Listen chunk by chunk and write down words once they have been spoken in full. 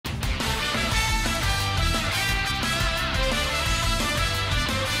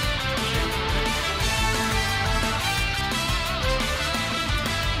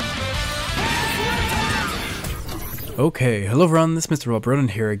Okay, hello everyone, this is Mr. Rob Ronan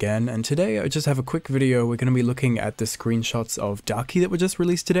here again, and today I just have a quick video. We're going to be looking at the screenshots of Daki that were just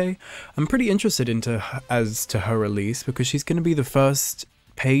released today. I'm pretty interested as to her release because she's going to be the first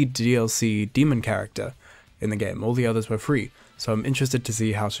paid DLC demon character in the game. All the others were free, so I'm interested to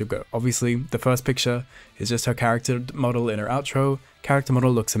see how she'll go. Obviously, the first picture is just her character model in her outro. Character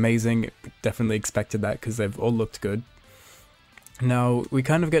model looks amazing, definitely expected that because they've all looked good. Now, we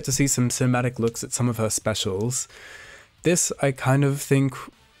kind of get to see some cinematic looks at some of her specials. This, I kind of think,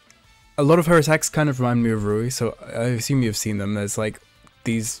 a lot of her attacks kind of remind me of Rui, so I assume you've seen them. There's like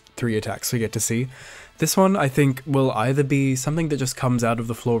these 3 attacks we get to see. This one, I think, will either be something that just comes out of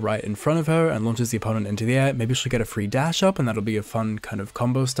the floor right in front of her and launches the opponent into the air. Maybe she'll get a free dash up, and that'll be a fun kind of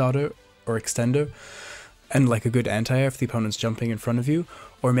combo starter or extender, and like a good anti-air if the opponent's jumping in front of you.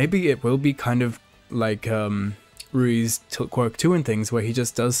 Or maybe it will be kind of like Rui's Tilt Quirk 2 and things, where he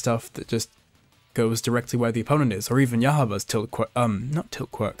just does stuff that just goes directly where the opponent is, or even Yahaba's Tilt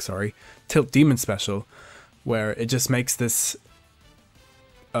Demon special, where it just makes this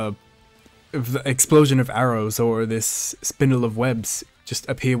explosion of arrows or this spindle of webs just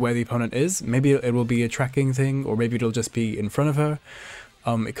appear where the opponent is. Maybe it will be a tracking thing, or maybe it'll just be in front of her.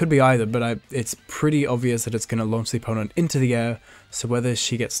 It could be either, but it's pretty obvious that it's going to launch the opponent into the air, so whether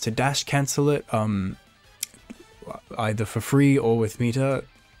she gets to dash cancel it, either for free or with meter,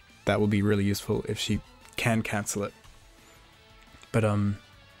 that will be really useful if she can cancel it. But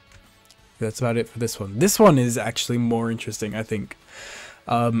that's about it for this one. This one is actually more interesting, I think,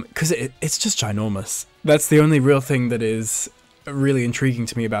 because it's just ginormous. That's the only real thing that is really intriguing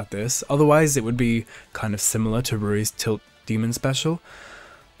to me about this. Otherwise, it would be kind of similar to Rui's Tilt Demon special,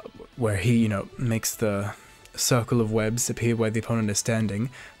 where he, you know, makes the circle of webs appear where the opponent is standing.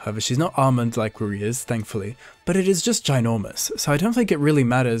 However, she's not armored like Rui is, thankfully, but it is just ginormous, so I don't think it really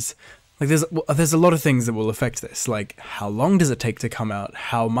matters. Like, there's a lot of things that will affect this, like how long does it take to come out,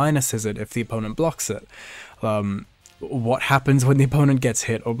 how minus is it if the opponent blocks it, what happens when the opponent gets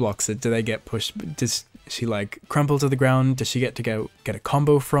hit or blocks it. Do they get pushed? Does she like crumple to the ground? Does she get to get a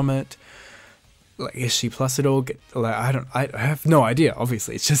combo from it? Like, is she plus it all? I have no idea.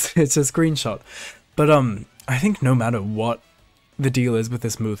 Obviously, it's a screenshot, but I think no matter what the deal is with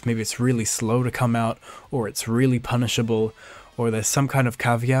this move, maybe it's really slow to come out, or it's really punishable, or there's some kind of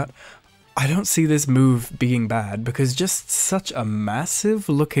caveat, I don't see this move being bad, because just such a massive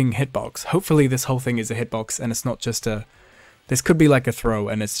looking hitbox. Hopefully this whole thing is a hitbox and it's not just this could be like a throw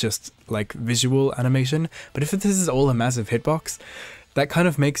and it's just like visual animation, but if this is all a massive hitbox, that kind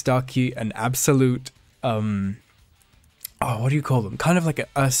of makes Daki an absolute what do you call them? Kind of like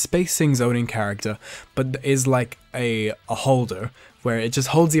a spacing zoning character, but is like a holder, where it just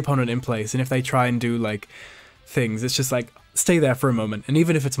holds the opponent in place, and if they try and do like things, it's just like, stay there for a moment, and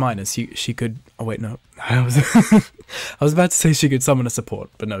even if it's minus, she could, oh wait, no, I was about to say she could summon a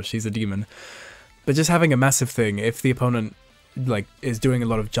support, but no, she's a demon. But just having a massive thing, if the opponent like is doing a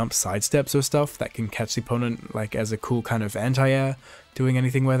lot of jump sidesteps or stuff, that can catch the opponent like as a cool kind of anti-air, doing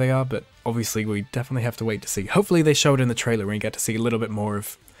anything where they are. But obviously we definitely have to wait to see. Hopefully they show it in the trailer and you get to see a little bit more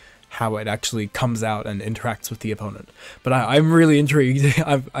of how it actually comes out and interacts with the opponent. But I'm really intrigued.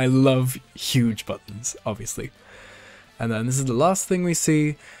 I love huge buttons, obviously. And then this is the last thing we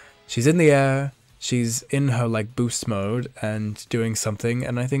see. She's in the air, she's in her like boost mode and doing something,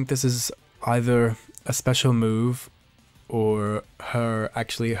 and I think this is either a special move or her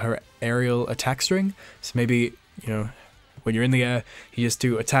aerial attack string. So maybe, you know, when you're in the air, you just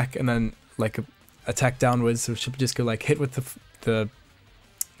do attack and then like attack downwards, so she'll just go like hit with the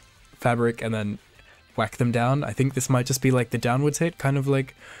fabric and then whack them down. I think this might just be like the downwards hit, kind of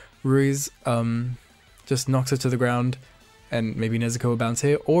like Rui's, just knocks her to the ground, and maybe Nezuko will bounce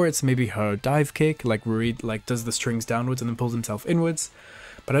here, or it's maybe her dive kick, like Rui like does the strings downwards and then pulls himself inwards.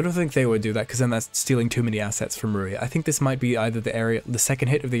 But I don't think they would do that, because then that's stealing too many assets from Rui. I think this might be either the second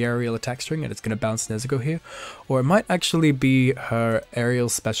hit of the aerial attack string, and it's going to bounce Nezuko here, or it might actually be her aerial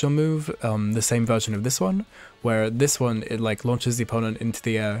special move, the same version of this one, where this one, it like launches the opponent into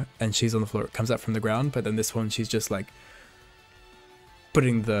the air and she's on the floor, it comes out from the ground, but then this one she's just like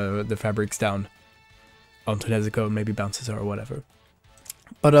putting the fabrics down onto Nezuko and maybe bounces her or whatever.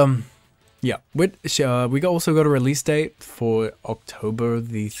 But yeah, we also got a release date for October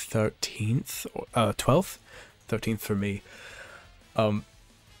the 13th, 12th? 13th for me.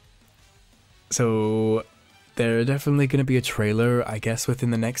 So there's definitely going to be a trailer, I guess, within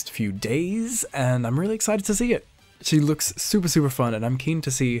the next few days, and I'm really excited to see it. She looks super, super fun, and I'm keen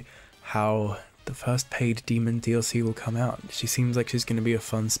to see how the first paid demon DLC will come out. She seems like she's going to be a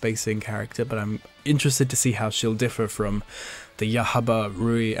fun spacing character, but I'm interested to see how she'll differ from the Yahaba,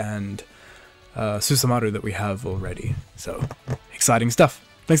 Rui, and Susamaru that we have already. So, exciting stuff.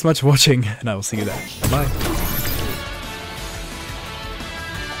 Thanks so much for watching, and I will see you there. Bye.